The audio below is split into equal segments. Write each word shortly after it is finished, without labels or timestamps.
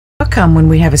come when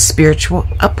we have a spiritual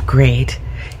upgrade,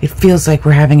 it feels like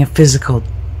we're having a physical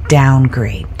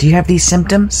downgrade? Do you have these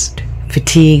symptoms?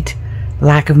 Fatigued,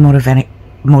 lack of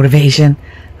motivation,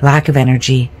 lack of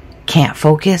energy, can't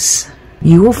focus?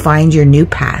 You will find your new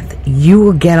path. You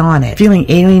will get on it. Feeling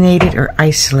alienated or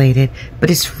isolated,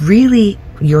 but it's really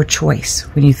your choice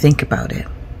when you think about it.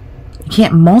 You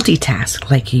can't multitask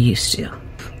like you used to.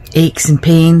 Aches and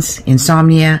pains,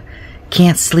 insomnia,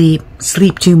 can't sleep,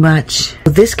 sleep too much.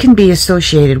 This can be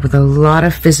associated with a lot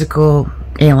of physical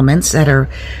ailments that are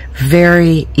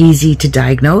very easy to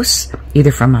diagnose,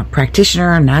 either from a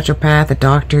practitioner, a naturopath, a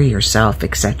doctor, yourself,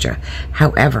 etc.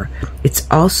 However, it's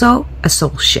also a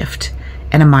soul shift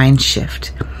and a mind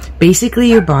shift. Basically,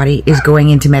 your body is going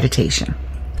into meditation,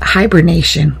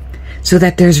 hibernation, so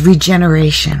that there's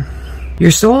regeneration.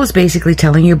 Your soul is basically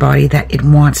telling your body that it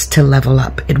wants to level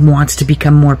up. It wants to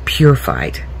become more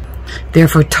purified.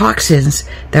 Therefore, toxins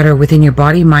that are within your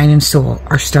body, mind, and soul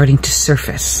are starting to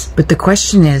surface. But the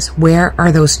question is, where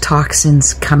are those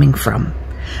toxins coming from?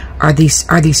 Are these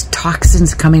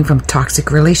toxins coming from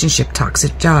toxic relationship,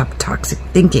 toxic job, toxic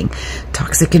thinking,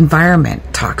 toxic environment,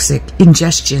 toxic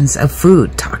ingestions of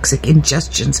food, toxic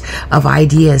ingestions of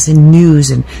ideas and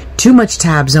news, and too much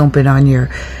tabs open on your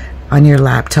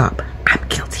laptop? I'm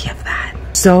guilty of that.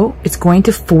 So it's going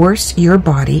to force your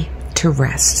body to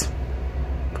rest.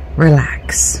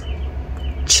 Relax,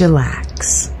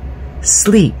 chillax,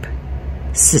 sleep,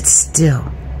 sit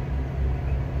still,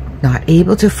 not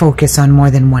able to focus on more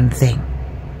than one thing.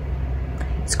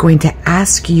 It's going to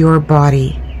ask your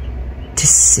body to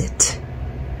sit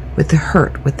with the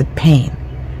hurt, with the pain,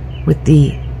 with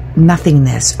the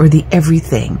nothingness or the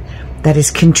everything that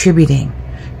is contributing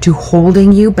to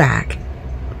holding you back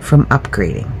from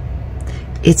upgrading.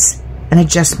 It's an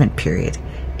adjustment period.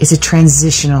 It's a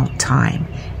transitional time.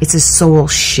 It's a soul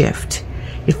shift.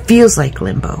 It feels like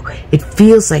limbo. It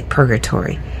feels like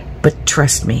purgatory. But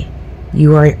trust me,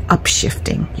 you are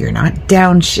upshifting. You're not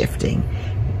downshifting.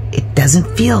 It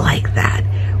doesn't feel like that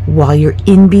while you're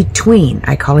in between.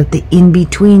 I call it the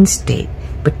in-between state.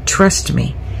 But trust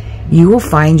me, you will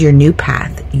find your new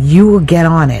path. You will get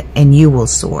on it and you will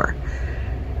soar.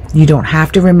 You don't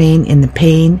have to remain in the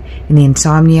pain, in the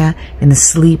insomnia, in the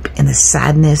sleep, in the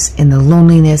sadness, in the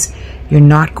loneliness. You're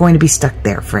not going to be stuck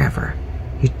there forever.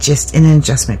 You're just in an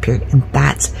adjustment period. And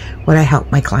that's what I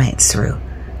help my clients through.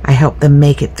 I help them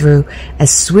make it through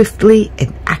as swiftly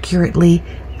and accurately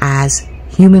as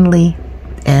humanly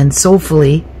and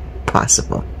soulfully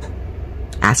possible.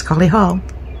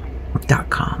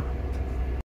 AskHollyHall.com